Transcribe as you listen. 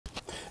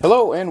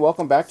Hello and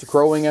welcome back to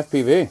Crowing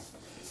FPV.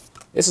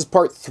 This is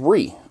part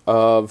 3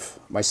 of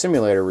my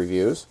simulator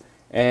reviews,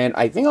 and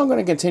I think I'm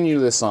going to continue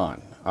this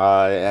on.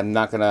 I'm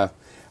not gonna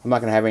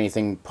have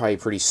anything probably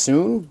pretty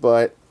soon,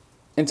 but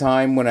in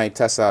time when I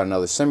test out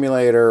another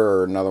simulator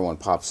or another one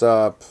pops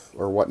up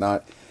or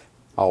whatnot,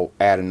 I'll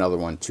add another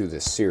one to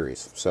this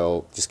series.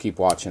 So just keep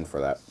watching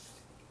for that.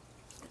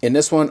 In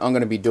this one, I'm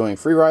going to be doing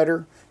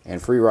Freerider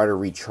and Freerider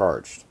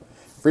Recharged.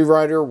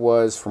 Freerider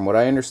was, from what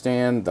I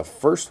understand, the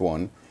first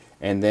one.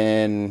 And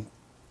then,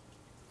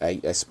 I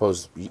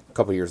suppose, a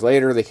couple years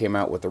later, they came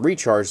out with the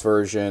Recharged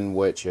version,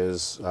 which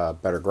is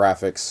better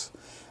graphics,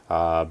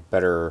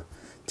 better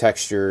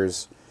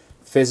textures.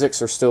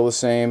 Physics are still the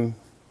same.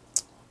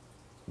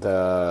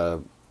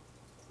 The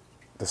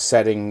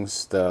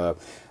settings, the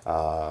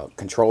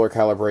controller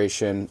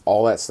calibration,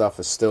 all that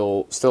stuff is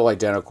still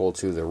identical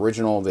to the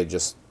original.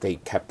 They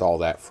kept all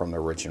that from the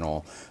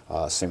original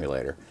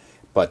simulator,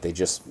 but they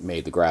just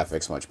made the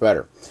graphics much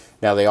better.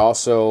 Now they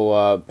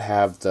also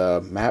have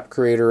the map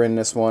creator in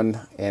this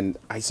one, and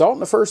I saw it in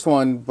the first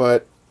one,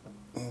 but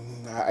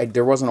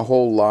there wasn't a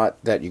whole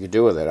lot that you could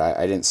do with it.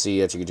 I didn't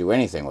see that you could do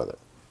anything with it.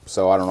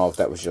 So I don't know if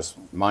that was just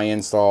my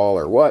install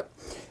or what.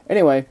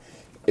 Anyway,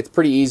 it's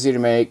pretty easy to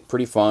make,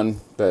 pretty fun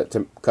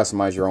to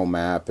customize your own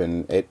map,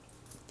 and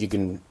you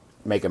can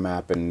make a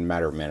map in a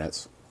matter of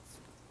minutes.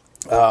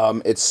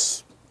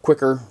 It's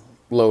quicker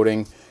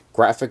loading.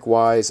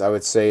 Graphic-wise, I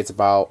would say it's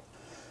about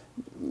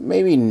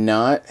maybe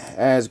not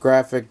as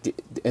graphic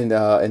in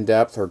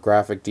depth or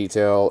graphic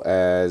detail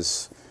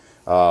as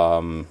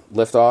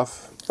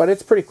Liftoff, but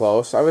it's pretty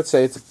close. I would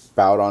say it's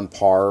about on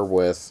par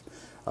with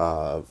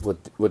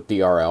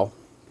DRL.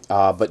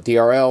 But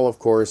DRL, of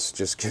course,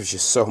 just gives you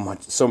so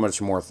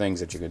much more things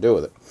that you can do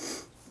with it.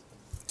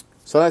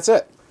 So that's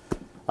it.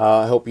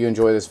 I hope you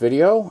enjoy this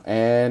video,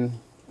 and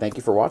thank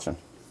you for watching.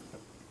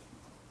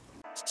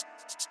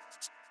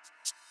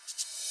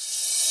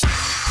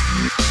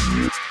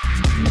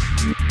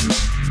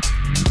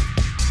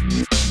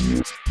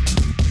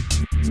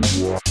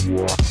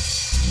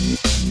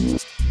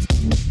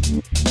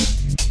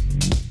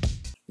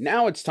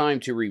 Now it's time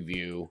to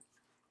review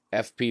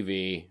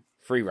FPV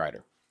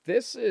Freerider.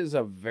 This is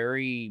a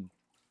very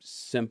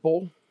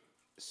simple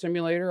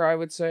simulator, I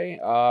would say.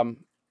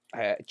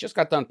 I just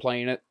got done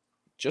playing it.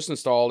 Just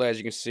installed, as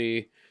you can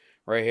see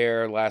right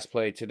here. Last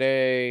play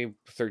today,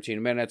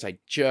 13 minutes. I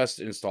just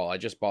installed. I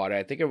just bought it.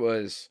 I think it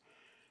was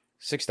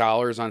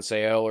 $6 on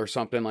sale or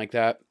something like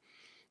that.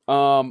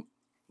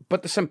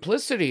 But the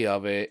simplicity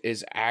of it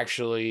is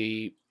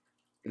actually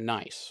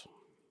nice,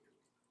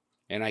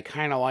 and I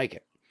kind of like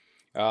it.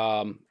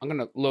 I'm going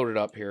to load it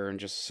up here in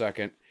just a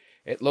second.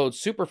 It loads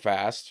super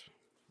fast.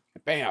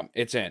 Bam,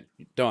 it's in.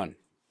 Done.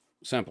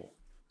 Simple.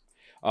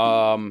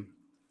 So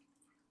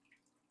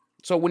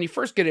when you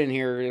first get in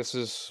here, this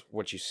is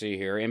what you see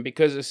here. And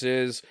because this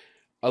is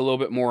a little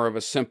bit more of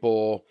a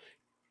simple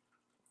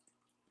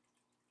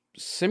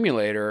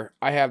simulator,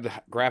 I have the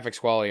graphics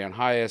quality on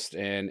highest,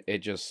 and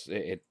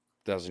it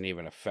doesn't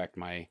even affect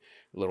my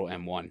little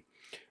M1.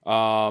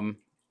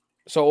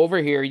 So over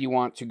here, you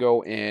want to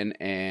go in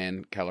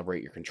and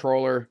calibrate your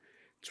controller.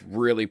 It's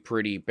really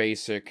pretty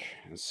basic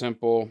and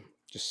simple.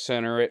 Just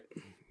center it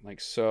like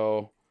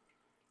so.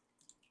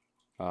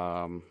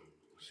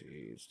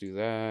 Let's do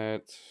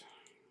that.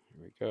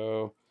 Here we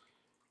go.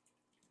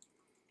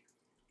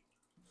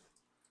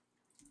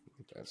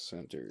 Get that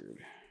centered.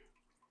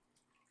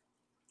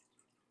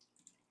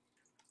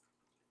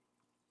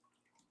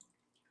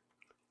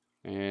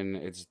 And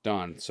it's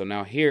done. So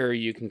now here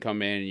you can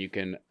come in, you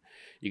can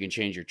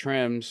change your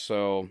trims.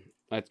 So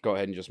let's go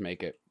ahead and just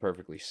make it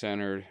perfectly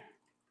centered,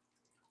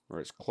 or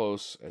as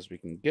close as we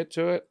can get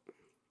to it.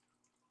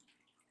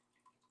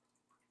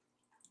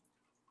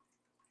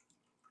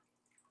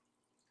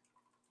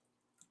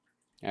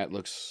 That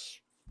looks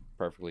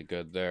perfectly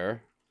good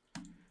there.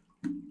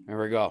 There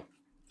we go.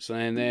 So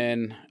and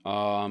then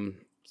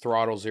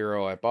throttle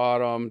 0 at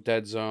bottom,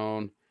 dead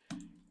zone. You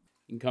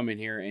can come in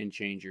here and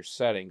change your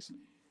settings.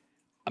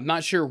 I'm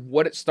not sure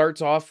what it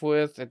starts off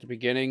with at the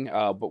beginning,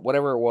 but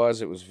whatever it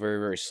was very,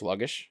 very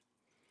sluggish,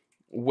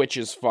 which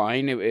is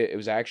fine. It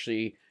was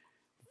actually,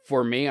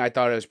 for me, I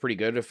thought it was pretty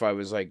good if I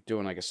was like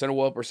doing like a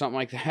Cinewhoop or something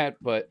like that,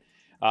 but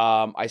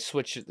I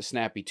switched it to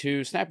Snappy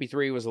 2. Snappy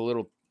 3 was a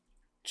little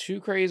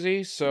too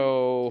crazy,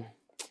 so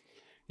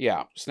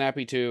yeah,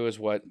 Snappy 2 is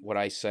what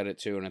I set it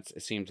to, and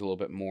it seems a little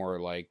bit more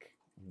like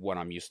what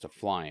I'm used to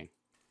flying.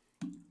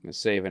 I'm going to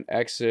save and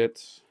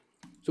exit.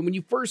 So when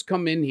you first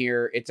come in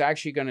here, it's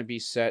actually going to be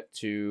set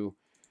to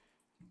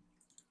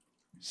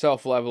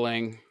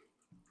self-leveling,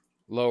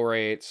 low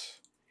rates,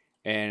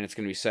 and it's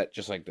going to be set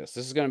just like this.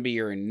 This is going to be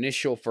your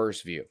initial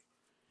first view.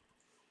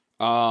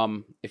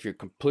 If you're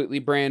completely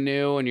brand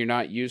new and you're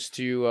not used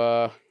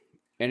to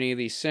any of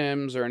these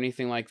sims or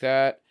anything like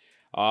that,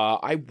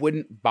 I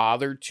wouldn't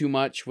bother too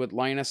much with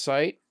line of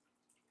sight,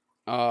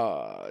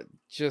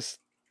 just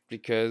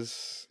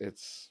because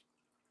it's,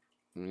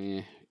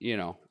 you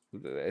know,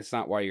 it's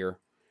not why you're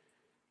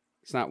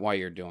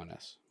doing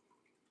this.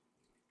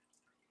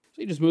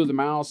 So you just move the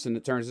mouse and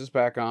it turns this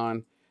back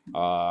on.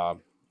 Go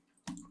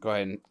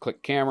ahead and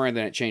click camera, and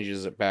then it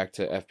changes it back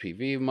to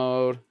FPV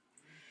mode.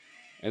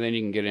 And then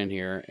you can get in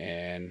here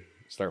and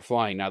start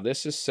flying. Now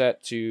this is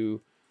set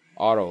to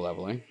auto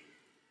leveling,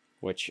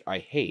 which I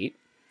hate.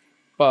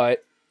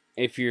 But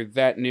if you're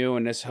that new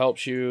and this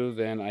helps you,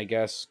 then I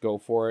guess go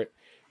for it.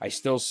 I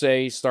still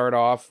say start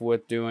off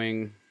with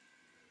doing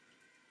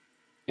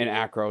an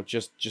acro.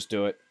 Just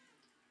do it.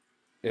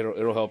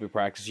 It'll help you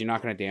practice. You're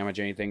not going to damage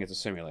anything. It's a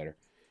simulator.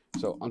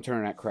 So I'm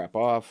turning that crap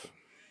off.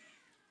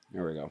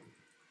 There we go.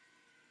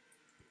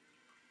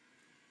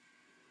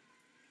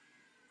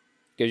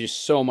 Gives you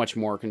so much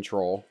more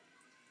control.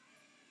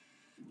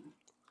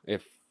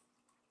 If,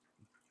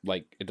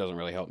 like, it doesn't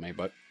really help me,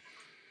 but...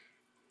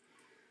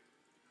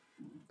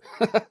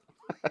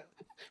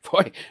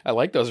 Boy, I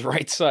like those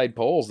right side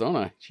poles, don't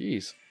I?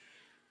 Jeez.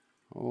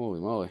 Holy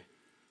moly.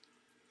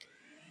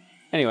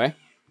 Anyway.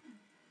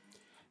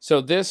 So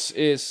this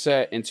is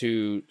set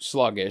into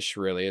sluggish,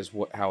 really, is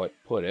how it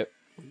put it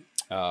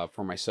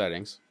for my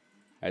settings.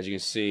 As you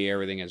can see,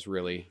 everything is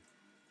really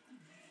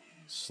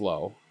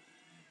slow.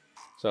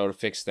 So to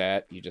fix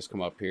that, you just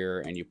come up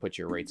here and you put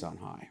your rates on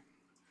high.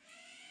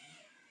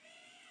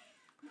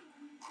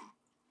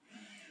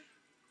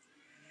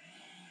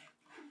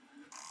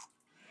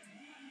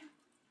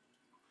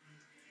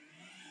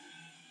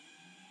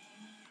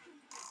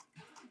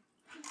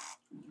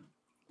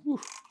 Whew.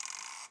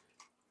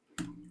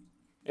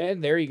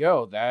 And there you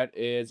go. That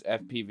is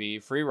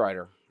FPV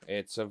Freerider.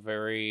 It's a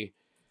very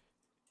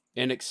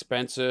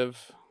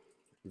inexpensive,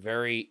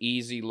 very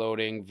easy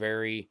loading,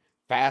 very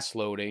fast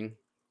loading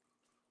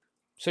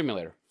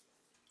simulator.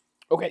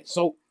 Okay,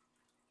 so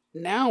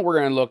now we're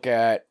going to look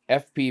at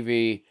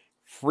FPV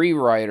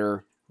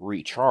Freerider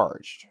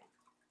Recharged.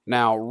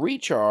 Now,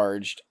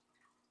 Recharged,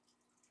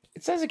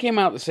 it says it came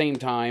out at the same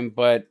time,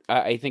 but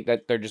I think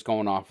that they're just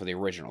going off of the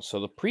original. So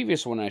the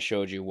previous one I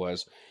showed you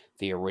was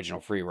the original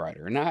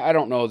Freerider. And I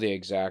don't know the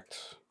exact...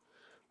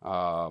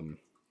 I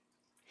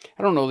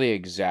don't know the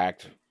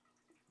exact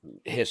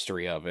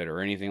history of it or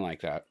anything like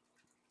that.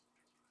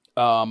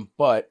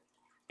 But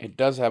it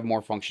does have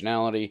more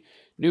functionality,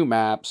 new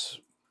maps,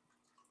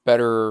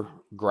 better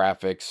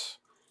graphics.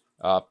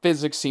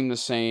 Physics seem the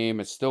same.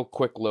 It's still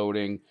quick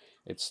loading.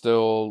 It's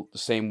still the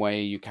same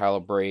way you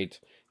calibrate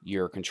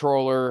your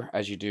controller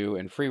as you do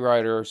in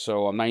Freerider.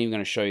 So I'm not even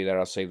going to show you that.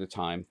 I'll save the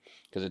time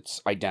because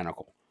it's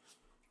identical.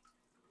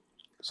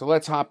 So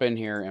let's hop in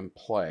here and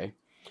play.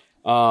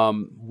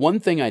 One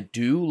thing I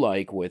do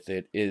like with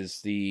it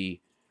is the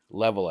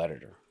level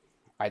editor.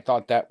 I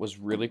thought that was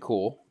really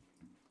cool.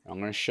 I'm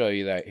going to show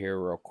you that here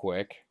real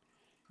quick.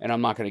 And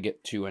I'm not going to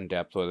get too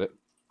in-depth with it.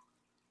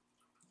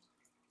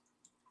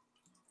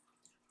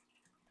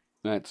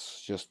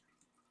 Let's just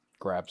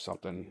grab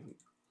something.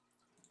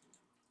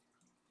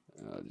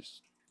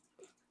 Just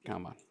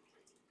come on.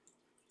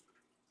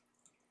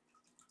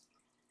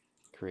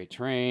 Create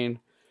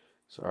terrain.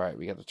 So, all right,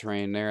 we got the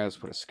terrain there. Let's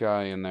put a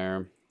sky in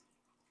there.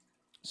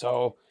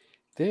 So,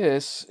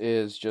 this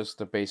is just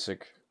the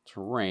basic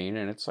terrain,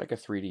 and it's like a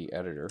 3D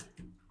editor,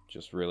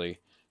 just really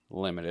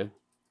limited.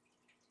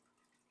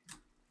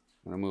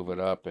 I'm going to move it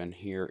up, and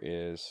here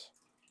is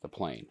the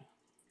plane.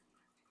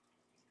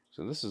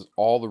 So this is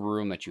all the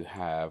room that you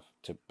have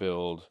to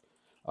build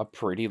a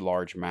pretty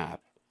large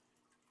map.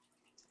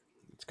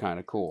 It's kind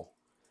of cool.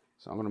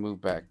 So I'm going to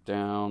move back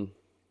down.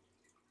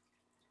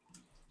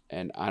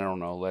 And I don't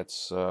know,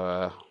 let's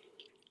put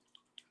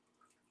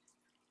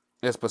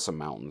some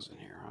mountains in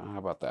here. How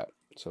about that?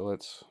 So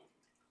let's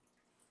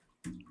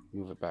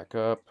move it back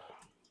up.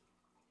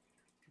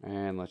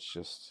 And let's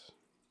just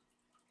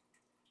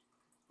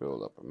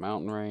build up a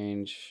mountain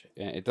range.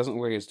 And it doesn't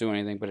look like it's doing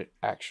anything, but it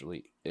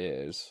actually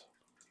is.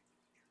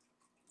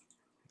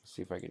 Let's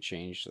see if I can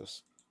change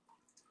this.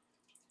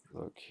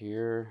 Look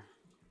here.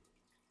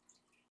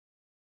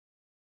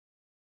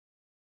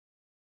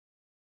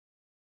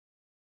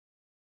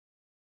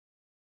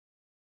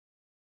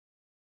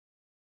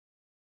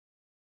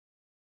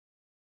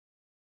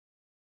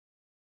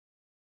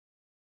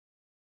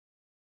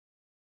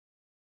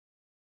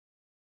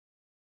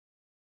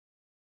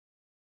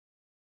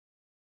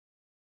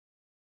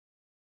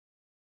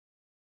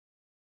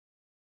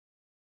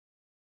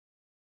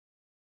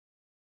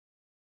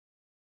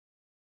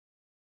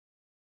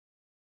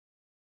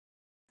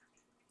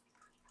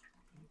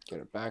 Get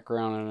a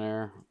background in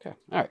there. Okay.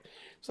 All right.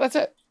 So that's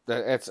it.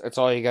 That's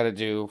all you got to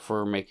do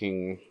for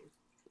making.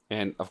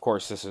 And of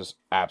course, this is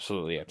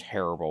absolutely a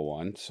terrible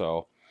one.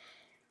 So,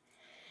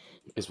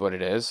 is what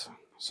it is.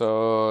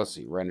 So let's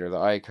see. Render the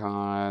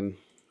icon.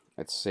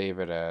 Let's save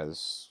it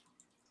as.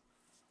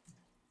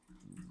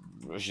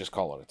 Let's just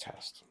call it a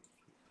test.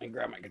 And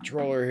grab my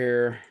controller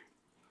here,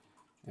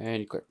 and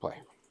you click play.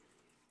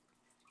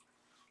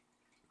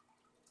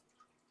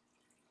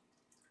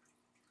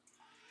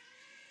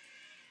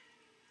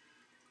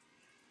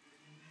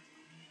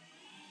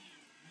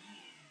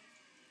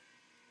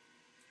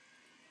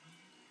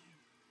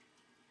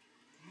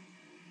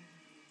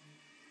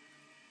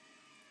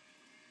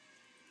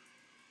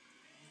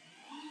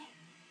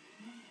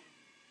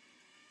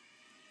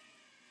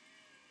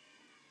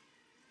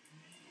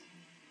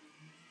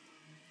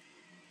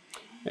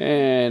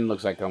 And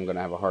looks like I'm going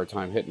to have a hard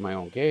time hitting my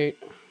own gate.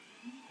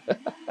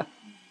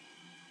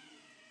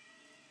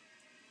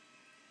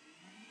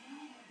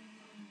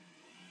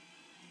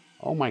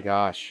 Oh my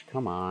gosh,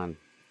 come on.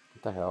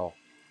 What the hell?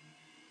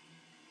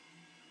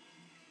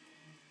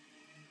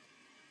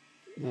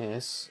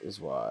 This is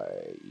why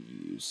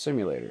you use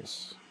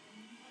simulators.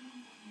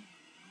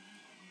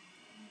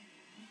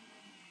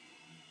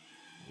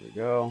 There we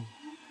go.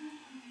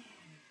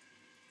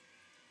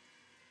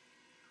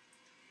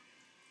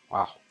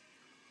 Wow.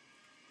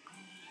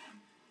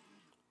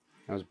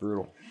 That was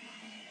brutal.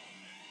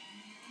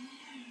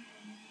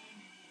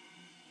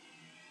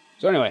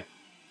 So anyway,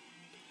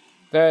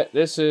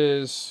 this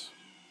is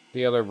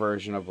the other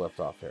version of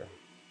Liftoff here.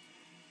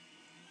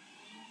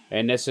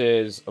 And this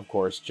is, of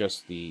course,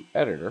 just the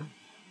editor.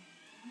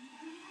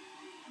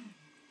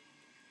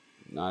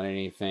 Not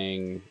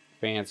anything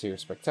fancy or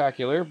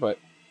spectacular, but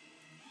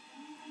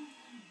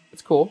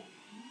it's cool.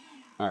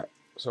 All right,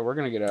 so we're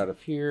going to get out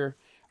of here.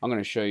 I'm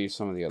going to show you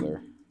some of the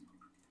other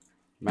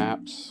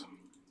maps.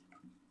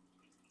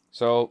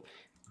 So,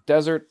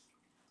 desert,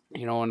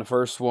 you know, in the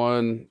first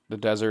one, the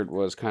desert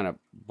was kind of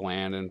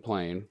bland and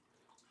plain.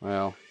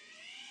 Well,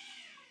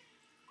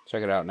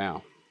 check it out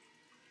now.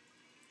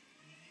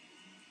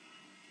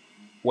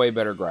 Way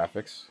better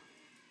graphics.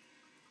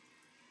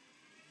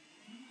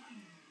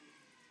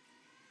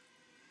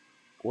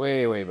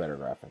 Way better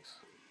graphics.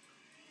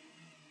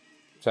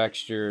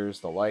 Textures,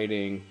 the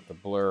lighting, the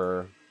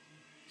blur,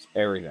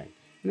 everything.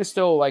 And it's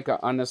still like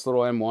on this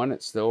little M1,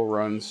 it still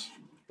runs,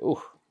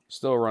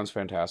 still runs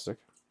fantastic.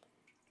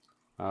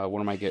 What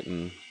am I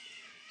getting?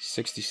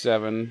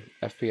 67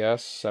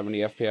 FPS, 70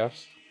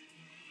 FPS.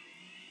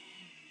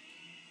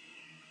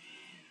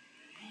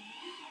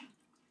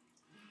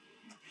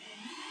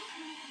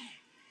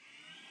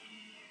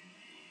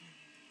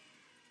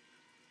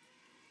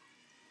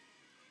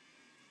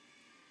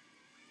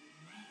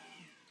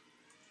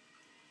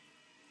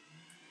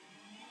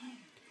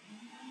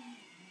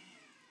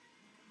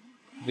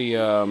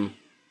 The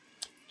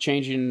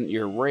changing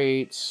your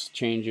rates,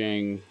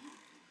 changing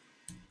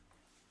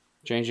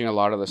a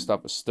lot of the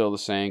stuff is still the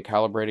same.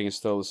 Calibrating is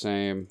still the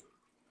same.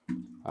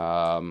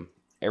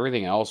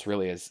 Everything else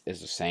really is the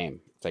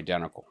same. It's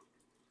identical.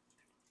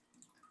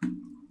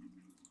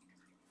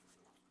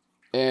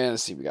 And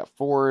let's see, we got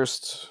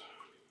forest.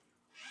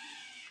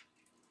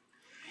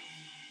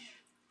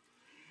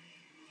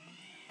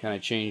 Kind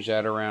of changed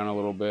that around a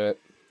little bit.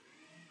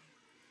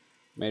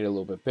 Made it a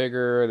little bit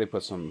bigger. They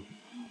put some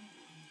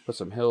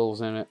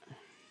hills in it.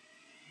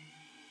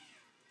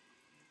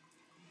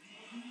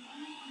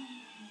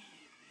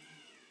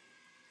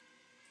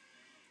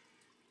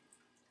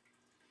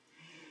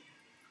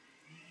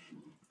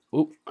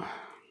 Oop.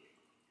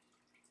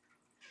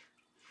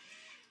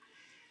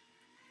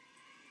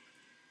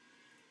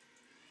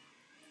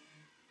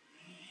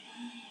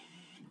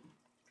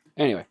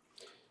 Anyway,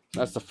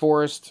 that's the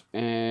forest.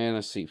 And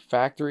let's see,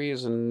 factory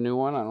is a new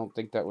one. I don't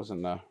think that was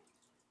in the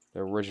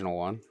original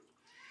one.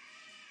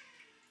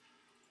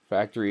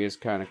 Factory is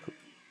kind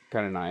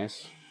of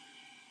nice.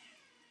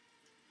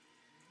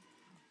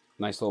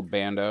 Nice little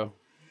bando.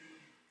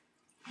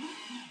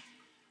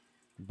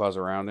 Buzz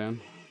around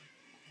in.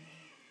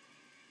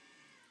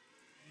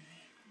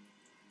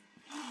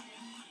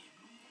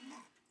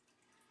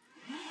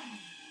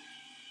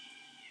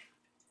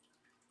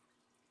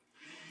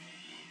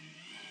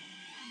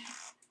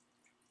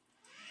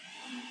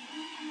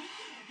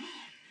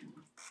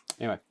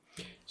 Anyway,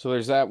 so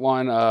there's that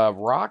one.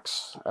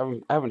 Rocks. I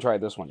haven't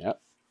tried this one yet.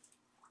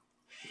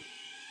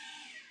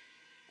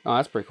 Oh,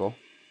 that's pretty cool.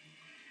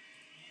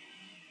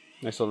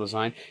 Nice little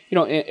design. You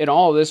know, and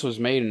all of this was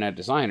made in that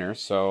designer,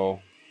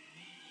 so...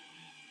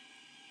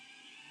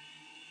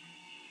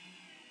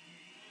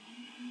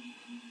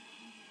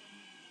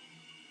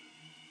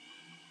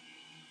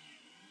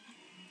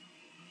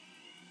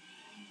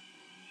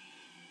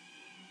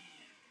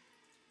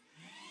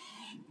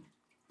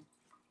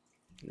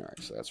 Alright,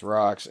 so that's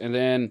rocks. And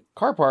then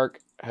car park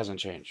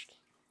hasn't changed.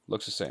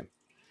 Looks the same.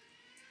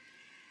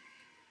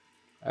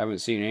 I haven't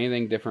seen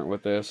anything different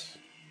with this.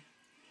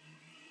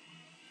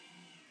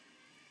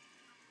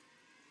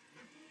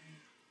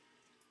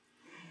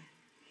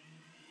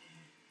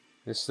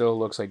 This still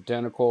looks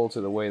identical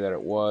to the way that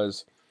it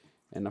was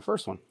in the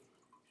first one.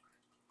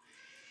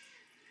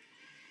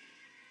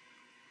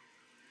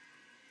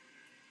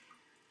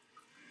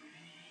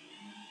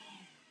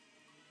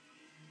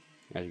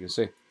 As you can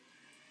see.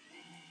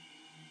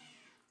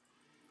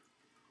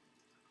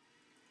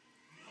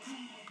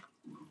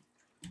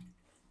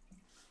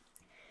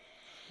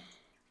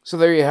 So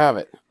there you have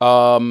it.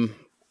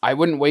 I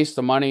wouldn't waste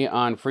the money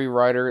on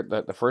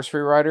Freerider, the first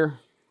Freerider,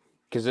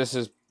 because this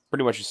is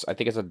pretty much, I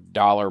think it's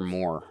 $1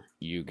 more.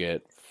 You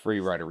get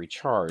Freerider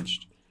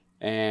Recharged.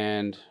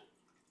 And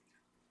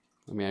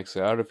let me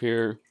exit out of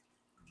here.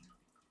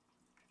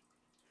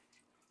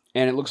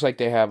 And it looks like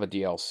they have a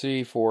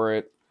DLC for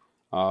it.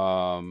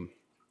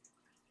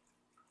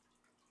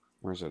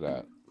 Where's it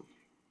at?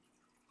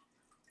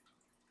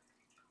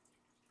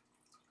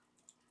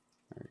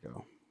 There we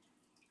go.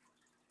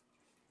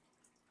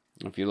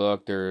 If you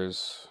look,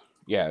 there's,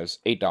 yeah, it's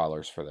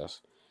 $8 for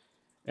this.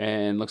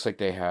 And looks like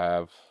they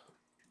have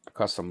a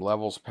custom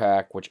levels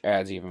pack, which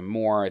adds even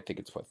more. I think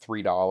it's, what,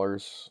 $3 or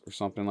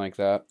something like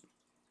that.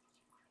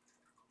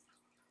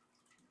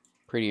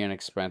 Pretty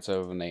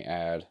inexpensive, and they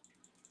add,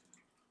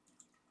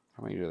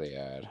 how many do they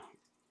add?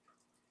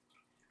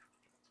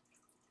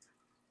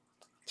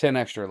 10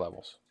 extra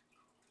levels.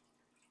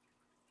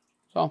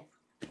 So,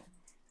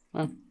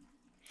 well,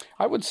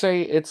 I would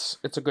say it's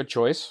a good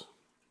choice.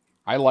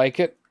 I like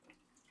it.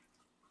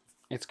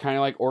 It's kind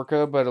of like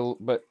Orca,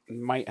 but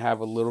might have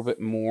a little bit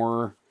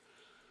more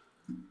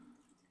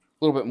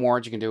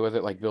that you can do with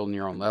it, like building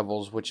your own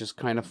levels, which is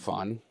kind of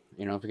fun.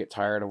 You know, if you get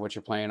tired of what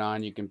you're playing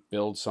on, you can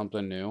build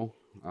something new.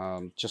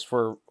 Just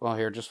for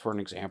an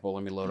example,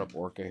 let me load up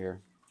Orca here.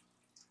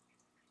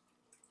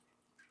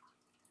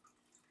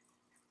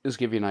 Just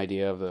give you an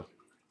idea of the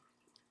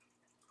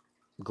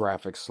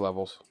graphics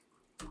levels.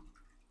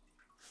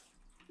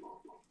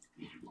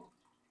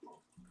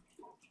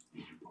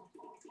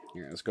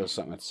 Here, let's go to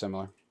something that's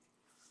similar.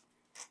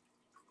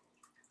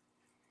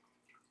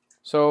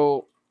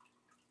 So,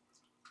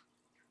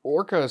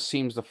 Orca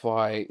seems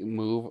to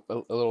move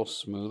a little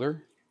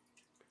smoother.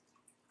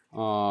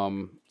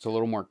 It's a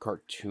little more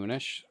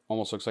cartoonish.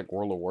 Almost looks like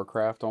World of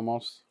Warcraft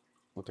almost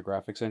with the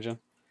graphics engine.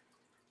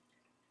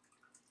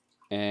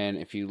 And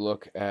if you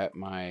look at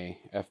my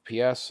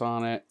FPS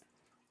on it,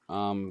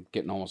 I'm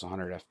getting almost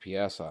 100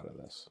 FPS out of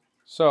this.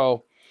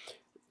 So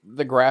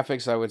the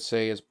graphics, I would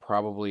say, is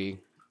probably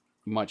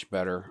much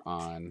better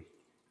on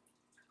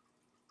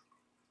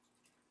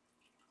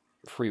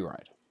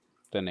Freeride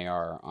than they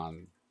are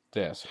on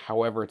this.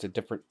 However, it's a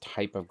different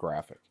type of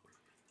graphic.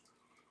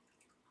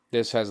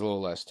 This has a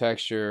little less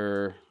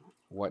texture,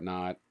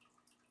 whatnot.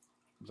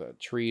 The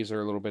trees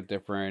are a little bit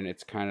different.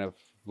 It's kind of,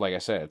 like I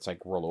said, it's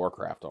like World of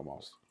Warcraft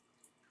almost.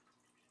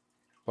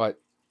 But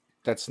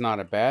that's not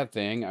a bad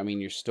thing. I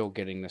mean, you're still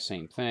getting the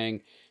same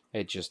thing.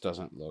 It just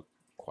doesn't look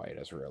quite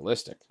as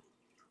realistic.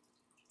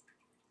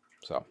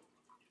 So,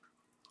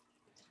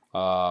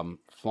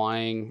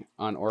 flying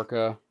on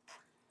Orca,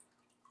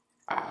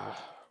 I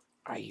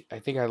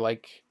think I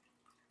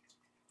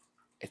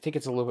think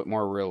it's a little bit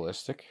more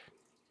realistic.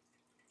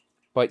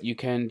 But you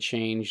can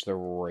change the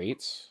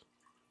rates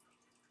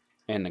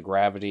and the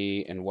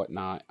gravity and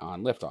whatnot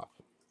on liftoff.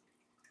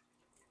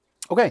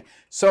 Okay,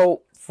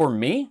 so for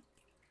me,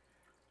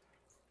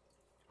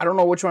 I don't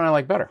know which one I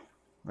like better.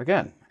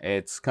 Again,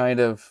 it's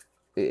kind of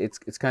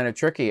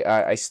tricky.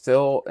 I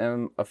still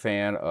am a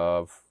fan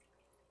of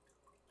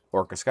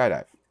Orca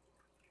Skydive.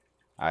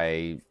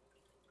 The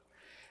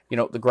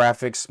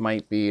graphics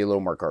might be a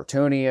little more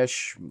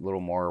cartoony-ish, a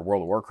little more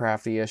World of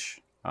Warcraft-ish,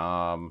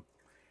 but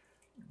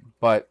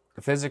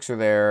the physics are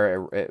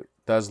there. It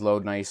does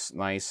load nice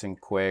and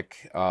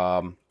quick.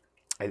 I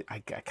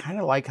kind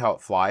of like how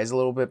it flies a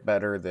little bit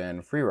better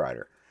than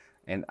Freerider,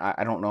 and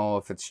I don't know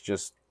if it's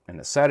just in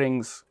the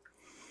settings.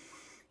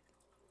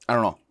 I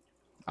don't know.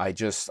 I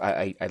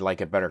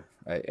like it better,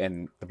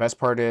 and the best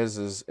part is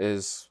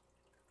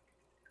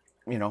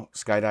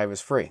Skydive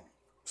is free,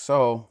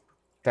 so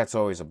that's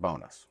always a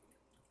bonus.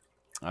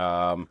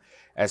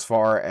 As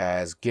far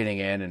as getting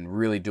in and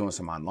really doing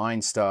some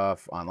online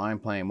stuff, online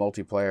playing,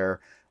 multiplayer,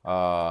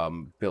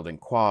 building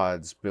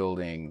quads,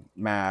 building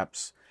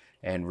maps,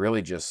 and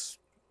really just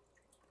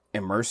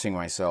immersing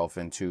myself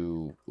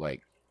into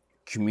like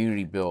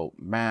community built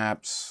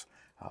maps,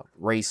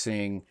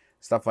 racing,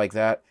 stuff like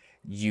that,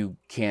 you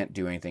can't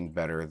do anything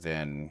better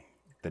than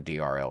the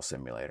DRL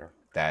simulator.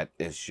 That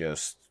is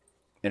just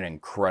an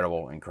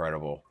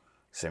incredible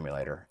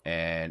simulator,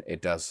 and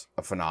it does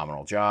a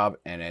phenomenal job,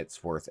 and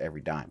it's worth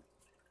every dime.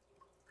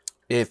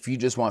 If you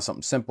just want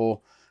something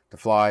simple to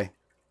fly,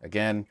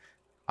 again,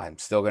 I'm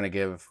still going to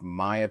give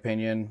my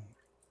opinion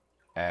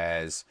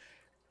as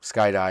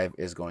Skydive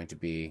is going to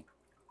be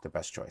the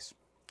best choice.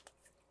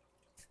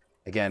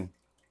 Again,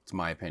 it's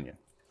my opinion.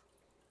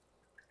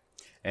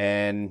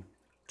 And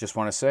just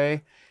want to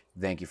say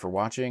thank you for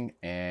watching,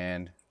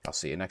 and I'll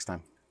see you next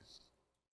time.